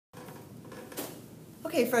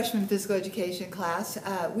Okay, freshman physical education class,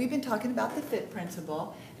 we've been talking about the FIT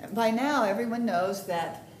principle. By now, everyone knows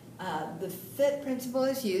that the FIT principle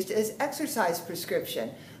is used as exercise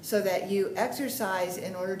prescription, so that you exercise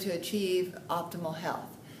in order to achieve optimal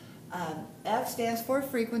health. F stands for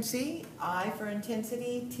frequency, I for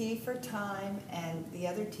intensity, T for time, and the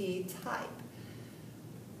other T, type.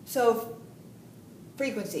 So,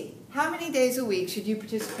 frequency. How many days a week should you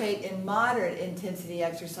participate in moderate intensity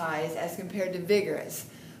exercise as compared to vigorous?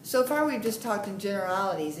 So far we've just talked in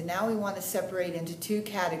generalities, and now we want to separate into two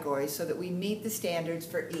categories so that we meet the standards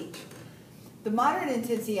for each. The moderate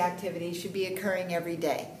intensity activity should be occurring every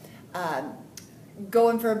day.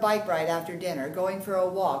 Going for a bike ride after dinner, going for a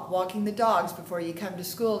walk, walking the dogs before you come to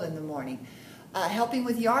school in the morning, helping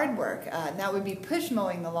with yard work. That would be push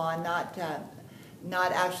mowing the lawn,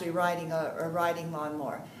 not actually riding a riding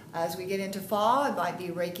lawnmower. As we get into fall, it might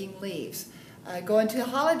be raking leaves. Going to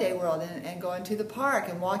Holiday World and going to the park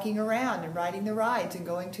and walking around and riding the rides and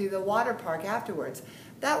going to the water park afterwards.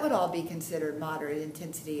 That would all be considered moderate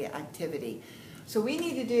intensity activity. So we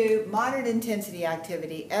need to do moderate intensity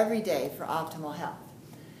activity every day for optimal health.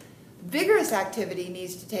 Vigorous activity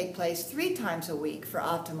needs to take place 3 times a week for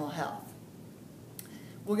optimal health.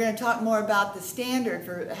 We're going to talk more about the standard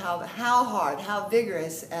for how hard, how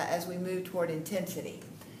vigorous as we move toward intensity.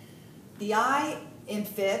 The I in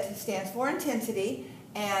FIT stands for intensity,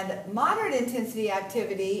 and moderate intensity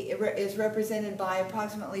activity is represented by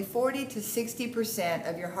approximately 40 to 60%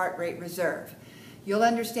 of your heart rate reserve. You'll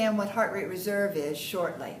understand what heart rate reserve is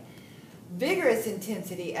shortly. Vigorous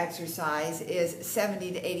intensity exercise is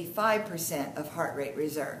 70 to 85% of heart rate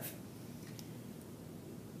reserve.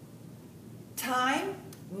 Time,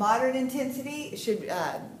 moderate intensity,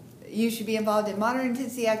 you should be involved in moderate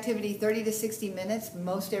intensity activity 30 to 60 minutes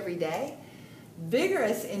most every day.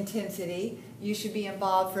 Vigorous intensity, you should be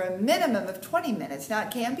involved for a minimum of 20 minutes. Now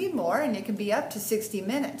it can be more, and it can be up to 60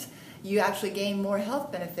 minutes. You actually gain more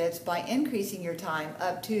health benefits by increasing your time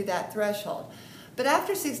up to that threshold. But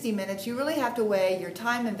after 60 minutes, you really have to weigh your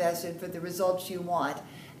time invested for the results you want,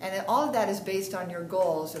 and all of that is based on your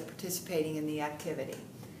goals of participating in the activity.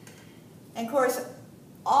 And of course,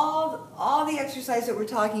 all the exercise that we're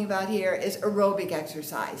talking about here is aerobic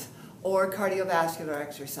exercise or cardiovascular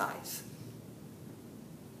exercise.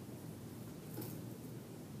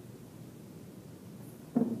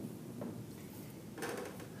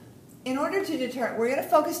 In order to determine, we're going to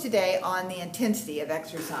focus today on the intensity of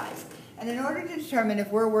exercise. And in order to determine if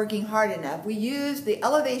we're working hard enough, we use the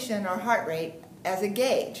elevation in our heart rate as a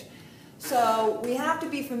gauge. So we have to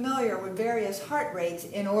be familiar with various heart rates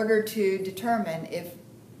in order to determine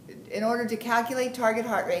in order to calculate target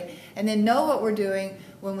heart rate, and then know what we're doing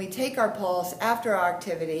when we take our pulse after our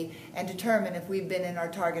activity and determine if we've been in our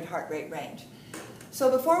target heart rate range. So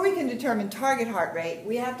before we can determine target heart rate,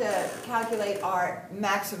 we have to calculate our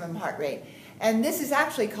maximum heart rate. And this is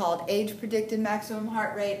actually called age-predicted maximum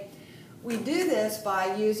heart rate. We do this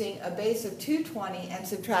by using a base of 220 and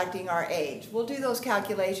subtracting our age. We'll do those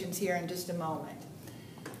calculations here in just a moment.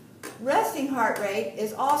 Resting heart rate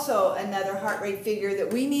is also another heart rate figure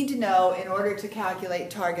that we need to know in order to calculate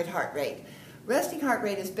target heart rate. Resting heart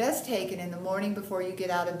rate is best taken in the morning before you get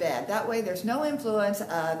out of bed. That way there's no influence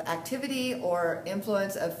of activity or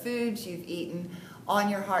influence of foods you've eaten on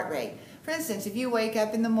your heart rate. For instance, if you wake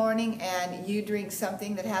up in the morning and you drink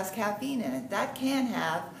something that has caffeine in it, that can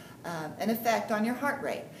have an effect on your heart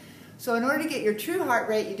rate. So in order to get your true heart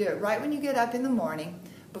rate, you do it right when you get up in the morning,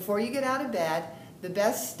 before you get out of bed. The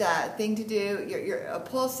best thing to do, a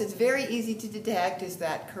pulse that's very easy to detect is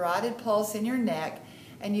that carotid pulse in your neck,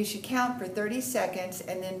 and you should count for 30 seconds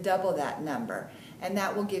and then double that number, and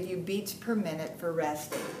that will give you beats per minute for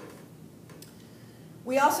resting.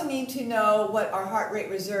 We also need to know what our heart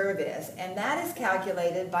rate reserve is, and that is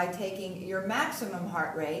calculated by taking your maximum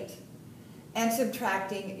heart rate and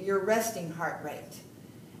subtracting your resting heart rate.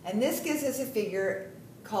 And this gives us a figure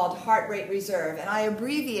called heart rate reserve, and I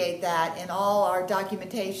abbreviate that in all our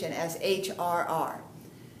documentation as HRR.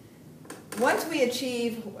 Once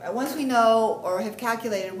we know or have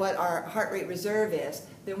calculated what our heart rate reserve is,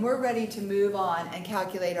 then we're ready to move on and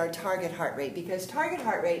calculate our target heart rate, because target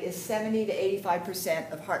heart rate is 70 to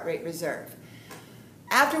 85% of heart rate reserve.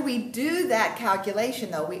 After we do that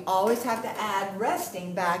calculation, though, we always have to add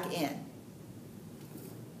resting back in.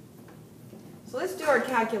 So let's do our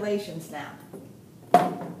calculations now.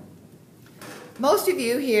 Most of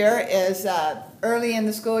you here is early in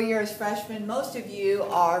the school year as freshmen. Most of you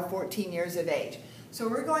are 14 years of age. So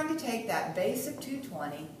we're going to take that base of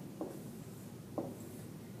 220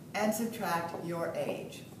 and subtract your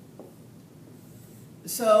age.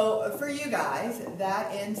 So for you guys,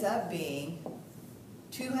 that ends up being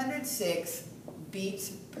 206 beats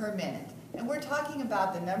per minute. And we're talking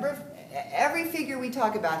about the number of, every figure we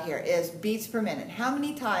talk about here is beats per minute. How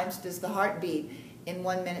many times does the heart beat in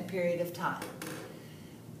 1 minute period of time?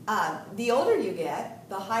 The older you get,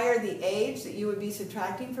 the higher the age that you would be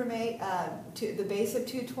subtracting from to the base of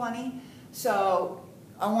 220. So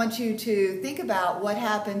I want you to think about what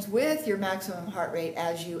happens with your maximum heart rate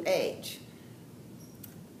as you age.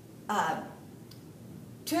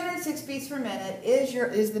 206 beats per minute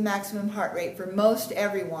is the maximum heart rate for most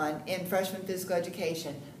everyone in freshman physical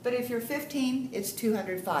education. But if you're 15, it's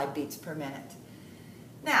 205 beats per minute.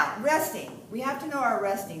 Now, resting. We have to know our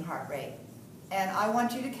resting heart rate. And I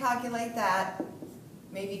want you to calculate that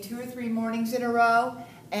maybe 2 or 3 mornings in a row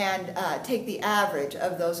and take the average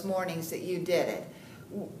of those mornings that you did it.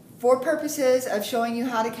 For purposes of showing you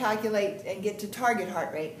how to calculate and get to target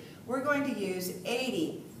heart rate, we're going to use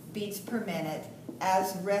 80 beats per minute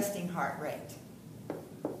as resting heart rate.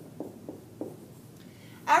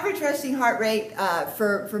 Average resting heart rate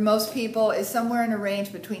for most people is somewhere in a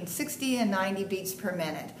range between 60 and 90 beats per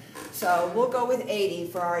minute. So we'll go with 80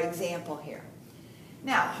 for our example here.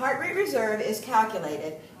 Now, heart rate reserve is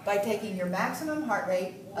calculated by taking your maximum heart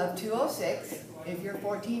rate of 206 if you're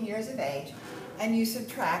 14 years of age, and you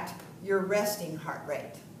subtract your resting heart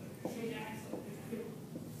rate.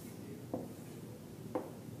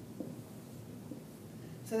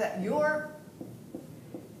 So that you're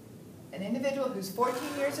an individual who's 14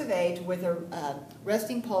 years of age with a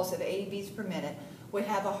resting pulse of 80 beats per minute would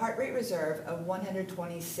have a heart rate reserve of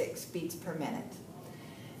 126 beats per minute.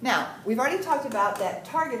 Now, we've already talked about that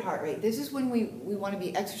target heart rate. This is when we want to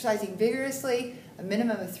be exercising vigorously, a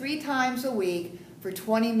minimum of 3 times a week for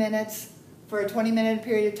 20 minutes, for a 20-minute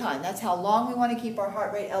period of time. That's how long we want to keep our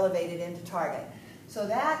heart rate elevated into target. So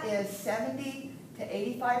that is 70 to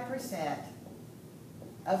 85%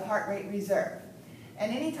 of heart rate reserve.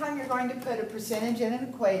 And anytime you're going to put a percentage in an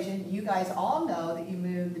equation, you guys all know that you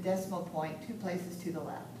move the decimal point 2 places to the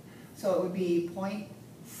left. So it would be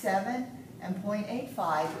 0.7 and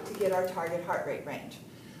 0.85 to get our target heart rate range.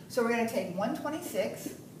 So we're going to take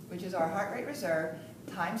 126, which is our heart rate reserve,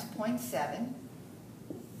 times 0.7.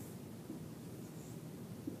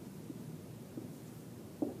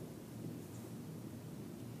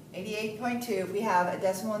 .2. If we have a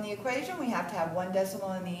decimal in the equation, we have to have 1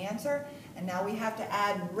 decimal in the answer, and now we have to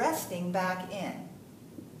add resting back in.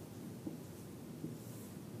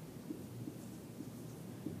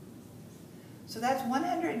 So that's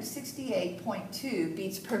 168.2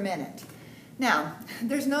 beats per minute. Now,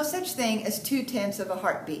 there's no such thing as 2/10 of a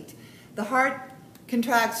heartbeat. The heart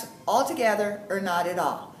contracts all together or not at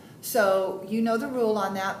all. So you know the rule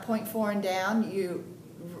on that, 0.4 and down, you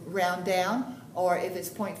round down, or if it's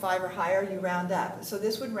 0.5 or higher, you round up. So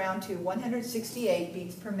this would round to 168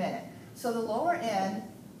 beats per minute. So the lower end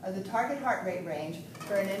of the target heart rate range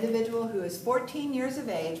for an individual who is 14 years of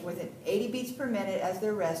age with an 80 beats per minute as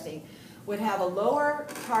they're resting would have a lower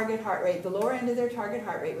target heart rate. The lower end of their target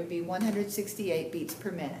heart rate would be 168 beats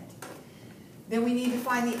per minute. Then we need to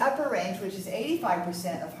find the upper range, which is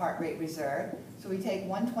 85% of heart rate reserve. So we take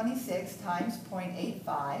 126 times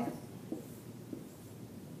 0.85.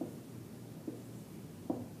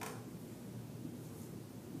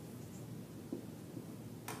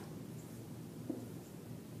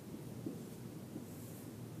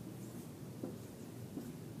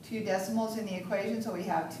 Two decimals in the equation, so we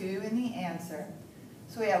have 2 in the answer.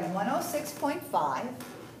 So we have 106.5.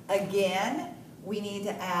 Again, we need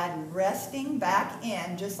to add resting back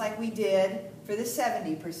in, just like we did for the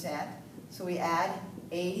 70%. So we add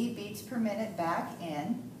 80 beats per minute back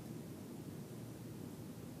in.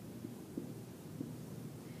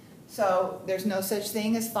 So there's no such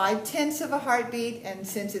thing as 5/10 of a heartbeat, and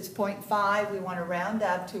since it's 0.5, we want to round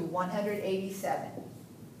up to 187.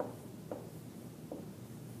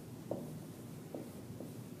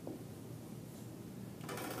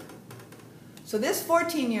 So this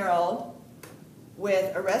 14-year-old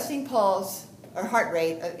with a resting pulse or heart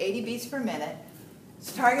rate of 80 beats per minute,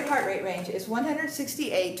 its target heart rate range is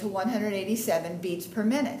 168 to 187 beats per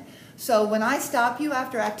minute. So when I stop you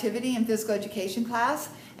after activity in physical education class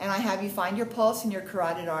and I have you find your pulse in your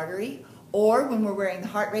carotid artery, or when we're wearing the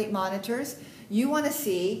heart rate monitors, you want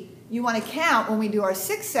to count when we do our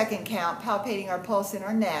 6-second count, palpating our pulse in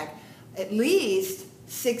our neck, at least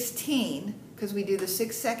 16, because we do the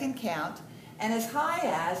 6-second count, and as high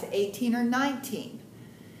as 18 or 19.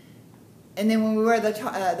 And then when we wear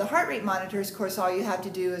the heart rate monitors, of course, all you have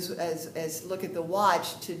to do is look at the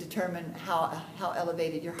watch to determine how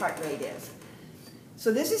elevated your heart rate is.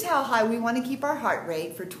 So this is how high we want to keep our heart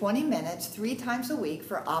rate for 20 minutes, 3 times a week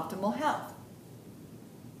for optimal health.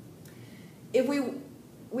 If we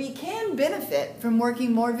we can benefit from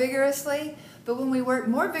working more vigorously, but when we work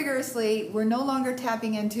more vigorously, we're no longer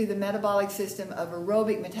tapping into the metabolic system of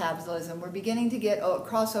aerobic metabolism. We're beginning to get a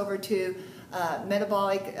crossover to a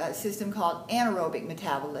metabolic system called anaerobic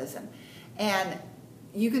metabolism. And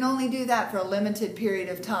you can only do that for a limited period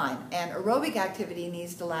of time, and aerobic activity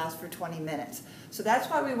needs to last for 20 minutes. So that's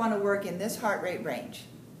why we want to work in this heart rate range.